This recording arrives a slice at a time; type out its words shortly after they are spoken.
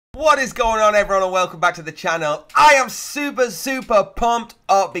What is going on, everyone, and welcome back to the channel. I am super pumped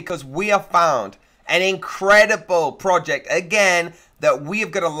up because we have found an incredible project again that we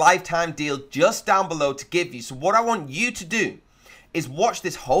have got a lifetime deal just down below to give you. So what I want you to do is watch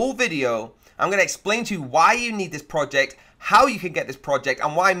this whole video. I'm going to explain to you why you need this project, how you can get this project,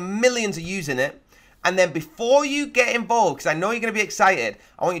 and why millions are using it. And then before you get involved, because I know you're going to be excited,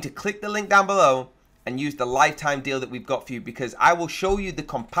 I want you to click the link down below and use the lifetime deal that we've got for you, because I will show you the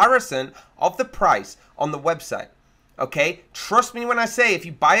comparison of the price on the website. Okay, trust me when I say if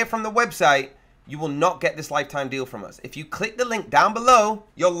you buy it from the website, you will not get this lifetime deal from us. If you click the link down below,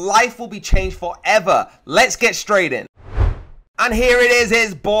 your life will be changed forever. Let's get straight in. And here it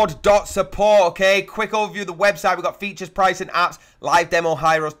is board.support, okay? Quick overview of the website. We've got features, pricing, apps, live demo,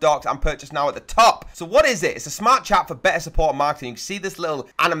 hire us, docs, and purchase now at the top. So what is it? It's a smart chat for better support and marketing. You can see this little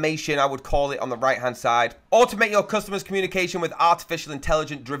animation, I would call it, on the right-hand side. Automate your customers' communication with artificial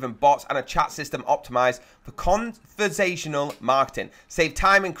intelligence-driven bots and a chat system optimized for conversational marketing. Save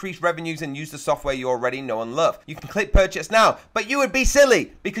time, increase revenues, and use the software you already know and love. You can click purchase now, but you would be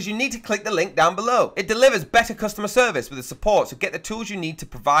silly because you need to click the link down below. It delivers better customer service with the support, so get the tools you need to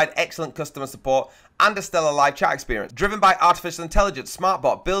provide excellent customer support and a stellar live chat experience. Driven by artificial intelligence,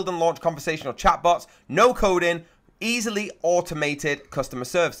 SmartBot, build and launch conversational chatbots, no coding, easily automated customer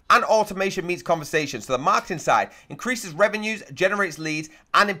service. And automation meets conversation. So the marketing side increases revenues, generates leads,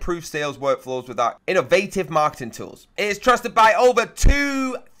 and improves sales workflows with our innovative marketing tools. It is trusted by over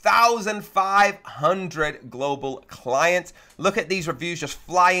 2,500 global clients. Look at these reviews just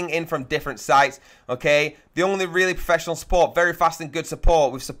flying in from different sites, okay? The only really professional support, very fast and good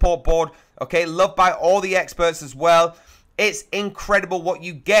support with support board, okay? Loved by all the experts as well. It's incredible what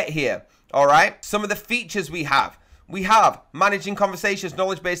you get here, all right? Some of the features we have managing conversations,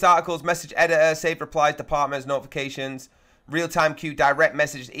 knowledge-based articles, message editor, saved replies, departments, notifications, real-time queue, direct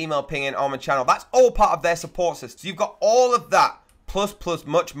messages, email pinging, on channel. That's all part of their support system. So you've got all of that, plus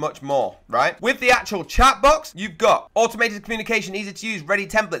much more, right? With the actual chat box, you've got automated communication, easy to use, ready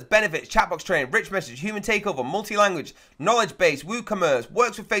templates, benefits, chat box training, rich message, human takeover, multi-language, knowledge-based, WooCommerce,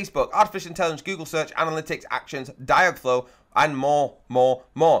 works with Facebook, artificial intelligence, Google search, analytics, actions, Dialogflow, and more.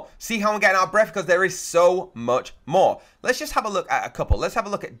 See how I'm getting out of breath? Because there is so much more. Let's just have a look at a couple. Let's have a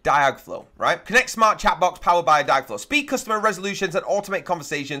look at Dialogflow, right? Connect smart chat box powered by Dialogflow. Speed customer resolutions and automate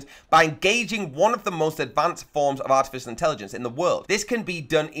conversations by engaging one of the most advanced forms of artificial intelligence in the world. This can be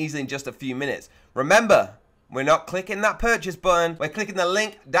done easily in just a few minutes. Remember, we're not clicking that purchase button. We're clicking the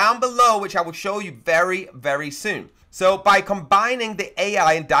link down below, which I will show you very soon. So by combining the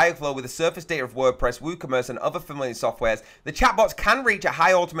AI and Dialogflow with the surface data of WordPress, WooCommerce, and other familiar softwares, the chatbots can reach a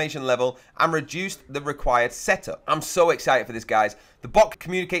high automation level and reduce the required setup. I'm so excited for this, guys. The bot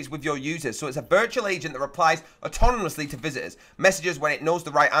communicates with your users, so it's a virtual agent that replies autonomously to visitors' messages when it knows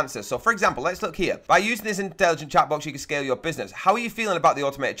the right answer. So for example, let's look here. By using this intelligent chatbox, you can scale your business. How are you feeling about the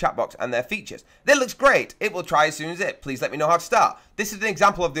automated chatbox and their features? That looks great. It will try as soon as it. Please let me know how to start. This is an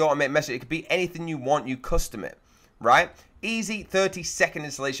example of the automated message. It could be anything you want, you custom it. Right? Easy 30-second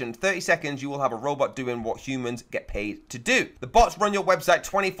installation. In 30 seconds, you will have a robot doing what humans get paid to do. The bots run your website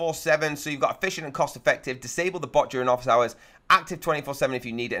 24/7, so you've got efficient and cost-effective. Disable the bot during office hours. Active 24/7 if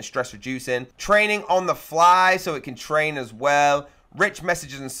you need it, and stress reducing. Training on the fly, so it can train as well. Rich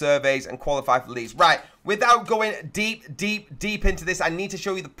messages and surveys, and qualify for leads. Right, without going deep into this, I need to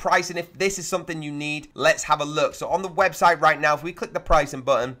show you the pricing. If this is something you need, let's have a look. So on the website right now, if we click the pricing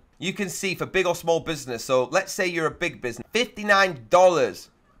button, you can see for big or small business. So let's say you're a big business, $59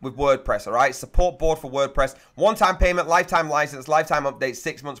 with WordPress, all right? Support board for WordPress, one-time payment, lifetime license, lifetime update,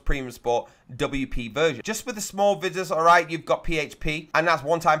 6 months premium support, WP version. Just with the small business, all right, you've got PHP, and that's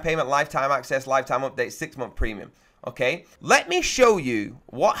one-time payment, lifetime access, lifetime update, 6-month premium. Okay, let me show you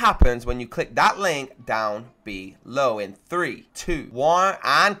what happens when you click that link down below in 3, 2, 1,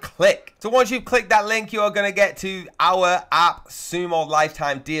 and click. So once you've clicked that link, you are going to get to our app Sumo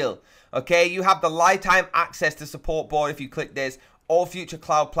lifetime deal. Okay, you have the lifetime access to support board if you click this. All future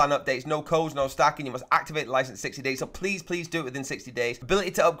cloud plan updates, no codes, no stacking. You must activate the license 60 days. So please do it within 60 days.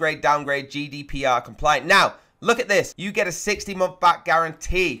 Ability to upgrade, downgrade, GDPR compliant. Now, look at this. You get a 60-month back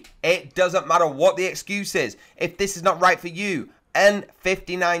guarantee. It doesn't matter what the excuse is. If this is not right for you, in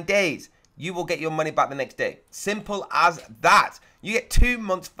 59 days, you will get your money back the next day. Simple as that. You get 2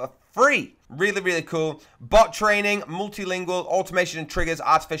 months for free. Really cool. Bot training, multilingual, automation and triggers,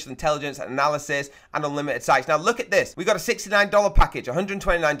 artificial intelligence, analysis, and unlimited sites. Now look at this. We got a $69 package,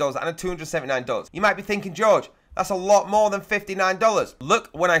 $129, and a $279. You might be thinking, George, that's a lot more than $59. Look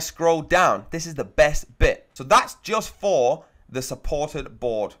when I scroll down. This is the best bit. So that's just for the supported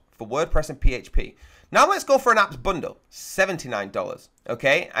board for WordPress and PHP. Now let's go for an apps bundle, $79,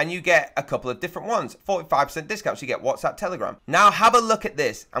 okay? And you get a couple of different ones, 45% discounts. You get WhatsApp, Telegram. Now have a look at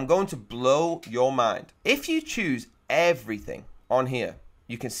this. I'm going to blow your mind. If you choose everything on here,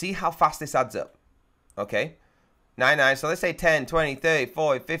 you can see how fast this adds up, okay? 99, so let's say 10, 20, 30,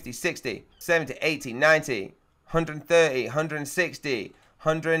 40, 50, 60, 70, 80, 90, 130, 160,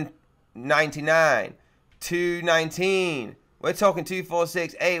 199, 219. We're talking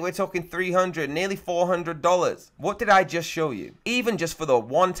 2468. We're talking $300, nearly $400. What did I just show you? Even just for the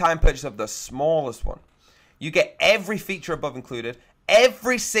one-time purchase of the smallest one, you get every feature above included,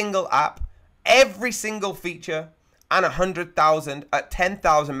 every single app, every single feature, and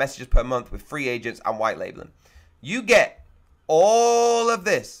 10,000 messages per month with free agents and white labeling. You get all of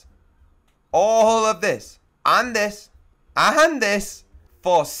this, and this,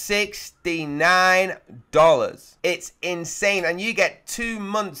 for $69. It's insane, and you get 2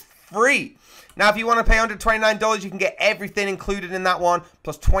 months free. Now, if you want to pay $129, you can get everything included in that one,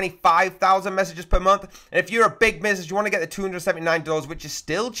 plus 25,000 messages per month. And if you're a big business, you want to get the $279, which is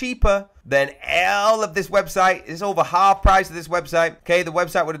still cheaper than all of this website. It's over half price of this website. Okay, the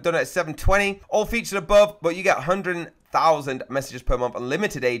website would have done it at $720. All featured above, but you get 100,000 messages per month,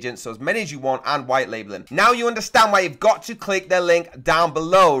 unlimited agents, so as many as you want, and white labeling. Now you understand why you've got to click their link down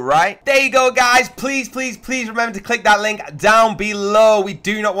below, right? There you go, guys. Please, please, please remember to click that link down below. We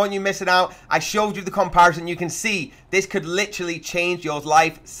do not want you missing out. I showed you the comparison. You can see this could literally change your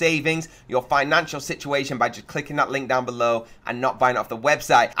life savings, your financial situation by just clicking that link down below and not buying it off the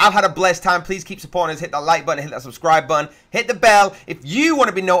website. I've had a blessed time. Please keep supporting us. Hit that like button, hit that subscribe button, hit the bell if you want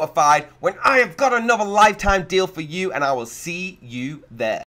to be notified when I have got another lifetime deal for you, and I will see you there.